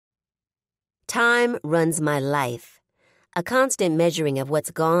Time runs my life, a constant measuring of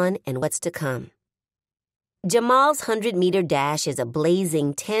what's gone and what's to come. Jamal's 100-meter dash is a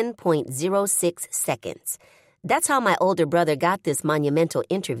blazing 10.06 seconds. That's how my older brother got this monumental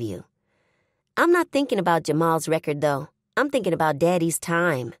interview. I'm not thinking about Jamal's record, though. I'm thinking about Daddy's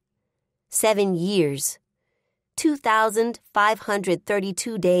time. 7 years.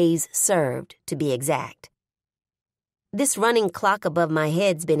 2,532 days served, to be exact. This running clock above my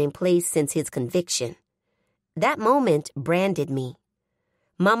head's been in place since his conviction. That moment branded me.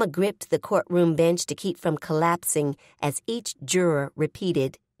 Mama gripped the courtroom bench to keep from collapsing as each juror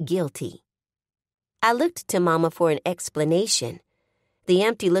repeated, guilty. I looked to Mama for an explanation. The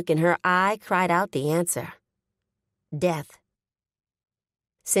empty look in her eye cried out the answer. Death.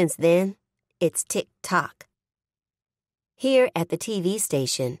 Since then, it's tick-tock. Here at the TV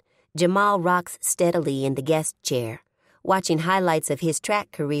station, Jamal rocks steadily in the guest chair, watching highlights of his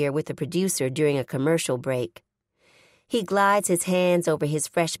track career with a producer during a commercial break. He glides his hands over his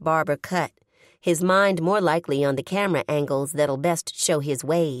fresh barber cut, his mind more likely on the camera angles that'll best show his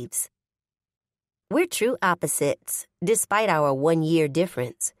waves. We're true opposites, despite our 1-year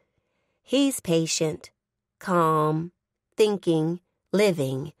difference. He's patient, calm, thinking,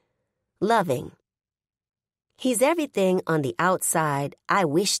 living, loving. He's everything on the outside I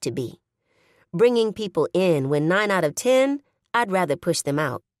wish to be, bringing people in when 9 out of 10, I'd rather push them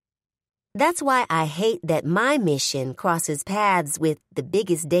out. That's why I hate that my mission crosses paths with the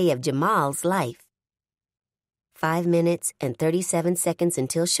biggest day of Jamal's life. 5 minutes and 37 seconds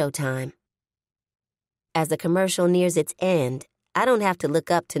until showtime. As the commercial nears its end, I don't have to look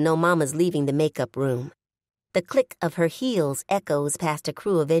up to know Mama's leaving the makeup room. The click of her heels echoes past a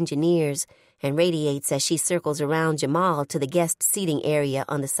crew of engineers and radiates as she circles around Jamal to the guest seating area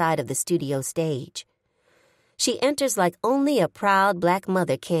on the side of the studio stage. She enters like only a proud black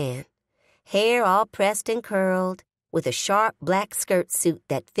mother can, hair all pressed and curled, with a sharp black skirt suit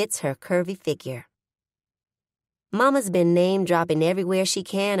that fits her curvy figure. Mama's been name-dropping everywhere she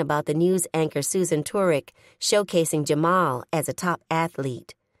can about the news anchor Susan Turek showcasing Jamal as a top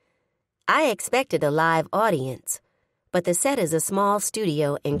athlete. I expected a live audience, but the set is a small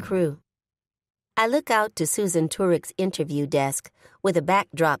studio and crew. I look out to Susan Turek's interview desk with a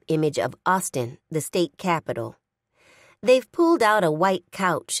backdrop image of Austin, the state capital. They've pulled out a white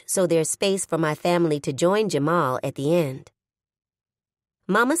couch so there's space for my family to join Jamal at the end.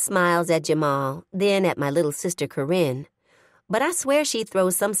 Mama smiles at Jamal, then at my little sister Corinne, but I swear she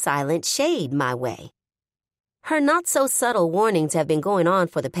throws some silent shade my way. Her not-so-subtle warnings have been going on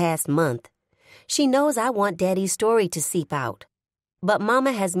for the past month. She knows I want Daddy's story to seep out. But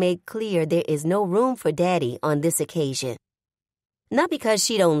Mama has made clear there is no room for Daddy on this occasion. Not because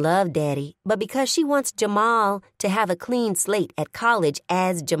she don't love Daddy, but because she wants Jamal to have a clean slate at college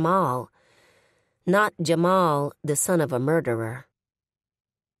as Jamal. Not Jamal, the son of a murderer.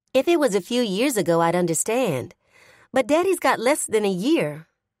 If it was a few years ago, I'd understand. But Daddy's got less than a year.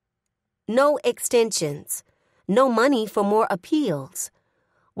 No extensions. No money for more appeals.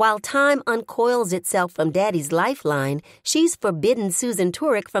 While time uncoils itself from Daddy's lifeline, she's forbidden Susan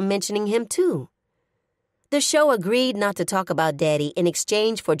Turek from mentioning him too. The show agreed not to talk about Daddy in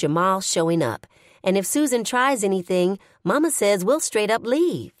exchange for Jamal showing up, and if Susan tries anything, Mama says we'll straight up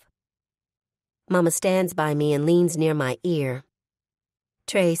leave. Mama stands by me and leans near my ear.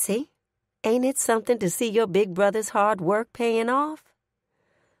 Tracy, ain't it something to see your big brother's hard work paying off?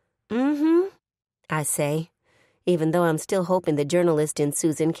 Mm-hmm, I say, even though I'm still hoping the journalist in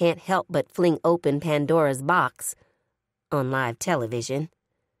Susan can't help but fling open Pandora's box on live television.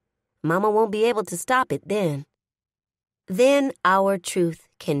 Mama won't be able to stop it then. Then our truth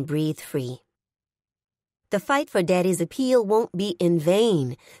can breathe free. The fight for Daddy's appeal won't be in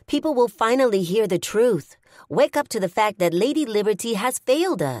vain. People will finally hear the truth, wake up to the fact that Lady Liberty has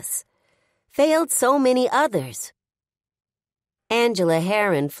failed us, failed so many others. Angela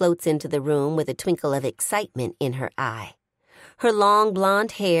Heron floats into the room with a twinkle of excitement in her eye. Her long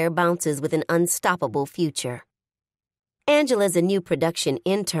blonde hair bounces with an unstoppable future. Angela's a new production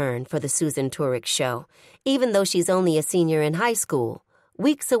intern for the Susan Turek show, even though she's only a senior in high school,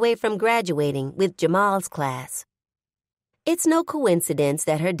 weeks away from graduating with Jamal's class. It's no coincidence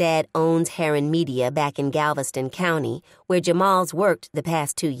that her dad owns Heron Media back in Galveston County, where Jamal's worked the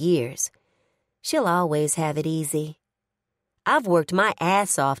past 2 years. She'll always have it easy. I've worked my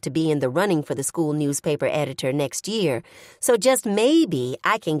ass off to be in the running for the school newspaper editor next year, so just maybe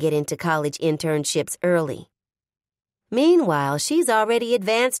I can get into college internships early. Meanwhile, she's already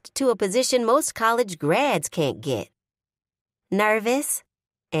advanced to a position most college grads can't get. Nervous?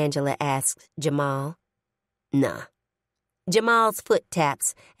 Angela asked Jamal. Nah. Jamal's foot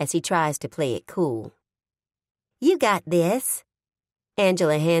taps as he tries to play it cool. You got this.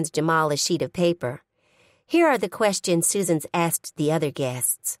 Angela hands Jamal a sheet of paper. Here are the questions Susan's asked the other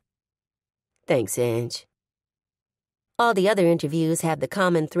guests. Thanks, Ange. All the other interviews have the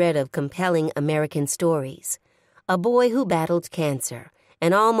common thread of compelling American stories. A boy who battled cancer,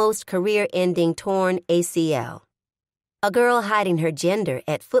 an almost career-ending torn ACL. A girl hiding her gender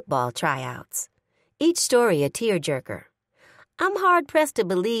at football tryouts. Each story a tearjerker. I'm hard-pressed to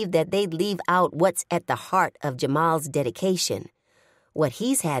believe that they'd leave out what's at the heart of Jamal's dedication, what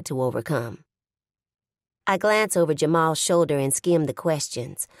he's had to overcome. I glance over Jamal's shoulder and skim the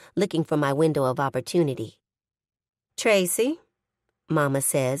questions, looking for my window of opportunity. Tracy, Mama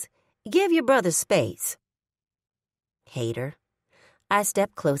says, give your brother space. Hater. I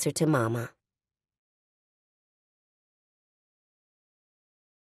step closer to Mama.